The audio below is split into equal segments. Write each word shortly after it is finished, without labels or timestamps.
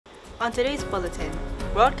On today's bulletin,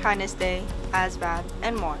 World Kindness Day, ASVAB,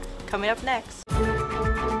 and more. Coming up next.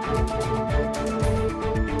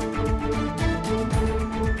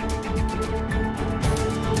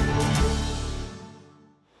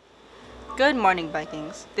 Good morning,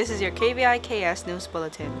 Vikings. This is your KVIKS News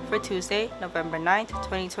Bulletin for Tuesday, November 9th,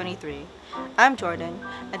 2023. I'm Jordan,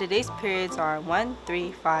 and today's periods are 1,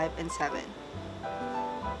 3, 5, and 7.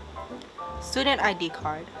 Student ID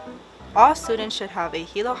card. All students should have a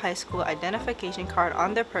Hilo High School identification card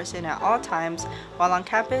on their person at all times while on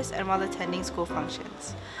campus and while attending school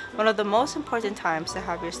functions. One of the most important times to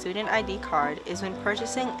have your student ID card is when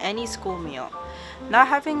purchasing any school meal. Not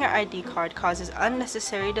having your ID card causes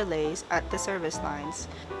unnecessary delays at the service lines.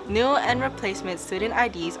 New and replacement student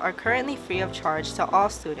IDs are currently free of charge to all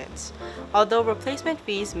students. Although replacement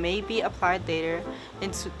fees may be applied later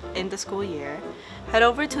in the school year, head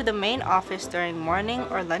over to the main office during morning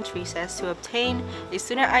or lunch recess to obtain a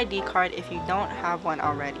student ID card if you don't have one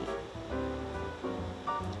already.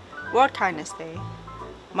 World Kindness Day.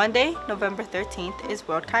 Monday, November 13th is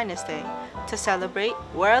World Kindness Day. To celebrate,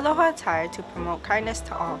 wear aloha attire to promote kindness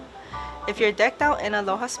to all. If you're decked out in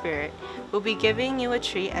aloha spirit, we'll be giving you a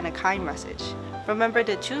treat and a kind message. Remember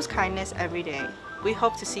to choose kindness every day. We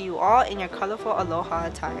hope to see you all in your colorful aloha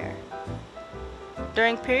attire.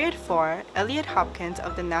 During period 4, Elliot Hopkins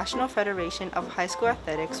of the National Federation of High School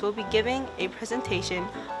Athletics will be giving a presentation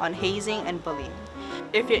on hazing and bullying.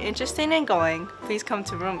 If you're interested in going, please come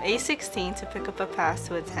to room A16 to pick up a pass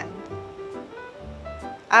to attend.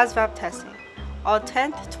 ASVAB testing. All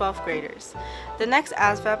 10th, 12th graders. The next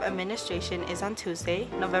ASVAB administration is on Tuesday,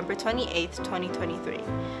 November 28th, 2023.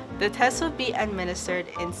 The test will be administered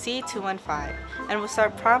in C215 and will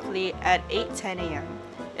start promptly at 8:10 a.m.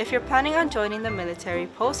 If you're planning on joining the military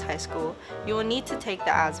post-high school, you will need to take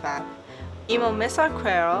the ASVAB. Email Ms.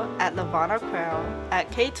 Arquero at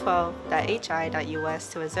lavonarquero@k12.hi.us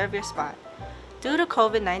to reserve your spot. Due to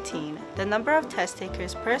COVID-19, the number of test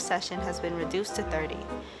takers per session has been reduced to 30.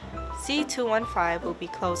 C215 will be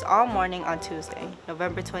closed all morning on Tuesday,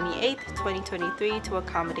 November 28th, 2023 to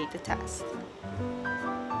accommodate the test.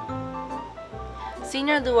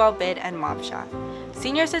 Senior Luau Bid and Mob Shot.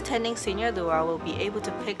 Seniors attending Senior Luau will be able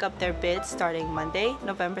to pick up their bids starting Monday,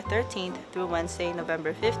 November 13th through Wednesday,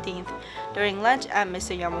 November 15th during lunch at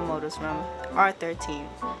Mr. Yamamoto's room, R13.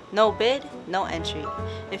 No bid, no entry.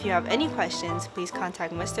 If you have any questions, please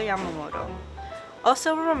contact Mr. Yamamoto.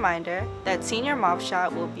 Also a reminder that Senior Mob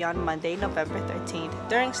Shot will be on Monday, November 13th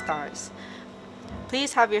during STARS.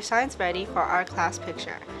 Please have your signs ready for our class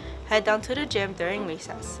picture. Head down to the gym during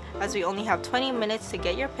recess, as we only have 20 minutes to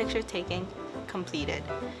get your picture taken completed.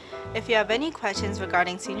 If you have any questions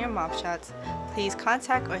regarding Senior Mob Shots, please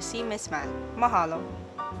contact or see Miss Matt. Mahalo.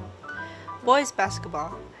 Boys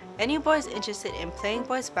Basketball. Any boys interested in playing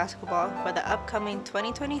boys basketball for the upcoming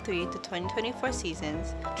 2023 to 2024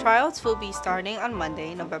 seasons, tryouts will be starting on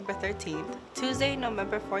Monday, November 13th, Tuesday,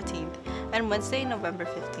 November 14th, and Wednesday, November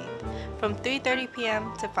 15th, from 3:30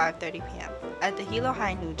 p.m. to 5:30 p.m. at the Hilo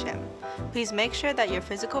High New Gym. Please make sure that your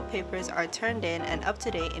physical papers are turned in and up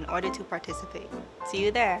to date in order to participate. See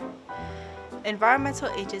you there!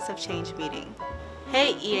 Environmental Agents of Change meeting.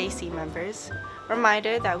 Hey EAC members!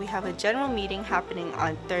 Reminder that we have a general meeting happening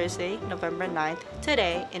on Thursday, November 9th,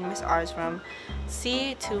 today in Ms. R's room,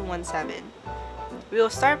 C217. We will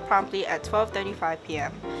start promptly at 12:35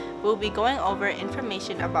 p.m. We'll be going over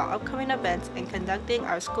information about upcoming events and conducting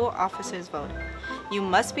our school officers vote. You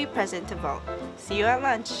must be present to vote. See you at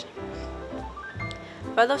lunch.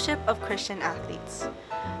 Fellowship of Christian Athletes.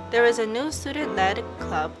 There is a new student-led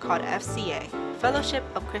club called FCA, Fellowship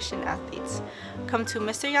of Christian Athletes. Come to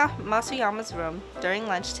Mr. Masuyama's room during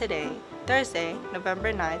lunch today, Thursday,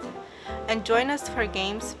 November 9th, and join us for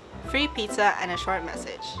games, free pizza, and a short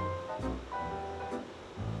message.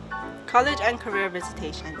 College and Career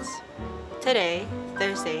Visitations. Today,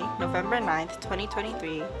 Thursday, November 9th,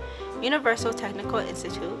 2023, Universal Technical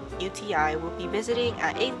Institute, UTI, will be visiting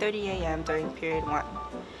at 8:30 a.m. during Period 1.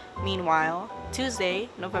 Meanwhile, Tuesday,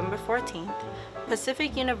 November 14th,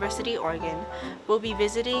 Pacific University, Oregon, will be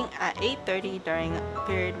visiting at 8:30 during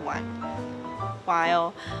Period 1,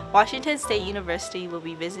 while Washington State University will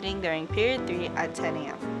be visiting during Period 3 at 10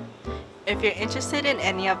 a.m. If you're interested in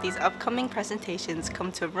any of these upcoming presentations,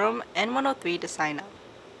 come to room N103 to sign up.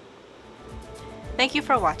 Thank you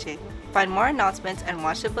for watching. Find more announcements and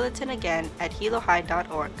watch the bulletin again at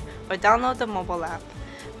hilohigh.org or download the mobile app.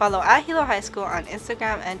 Follow at Hilo High School on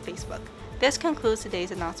Instagram and Facebook. This concludes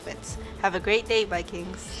today's announcements. Have a great day,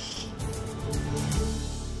 Vikings!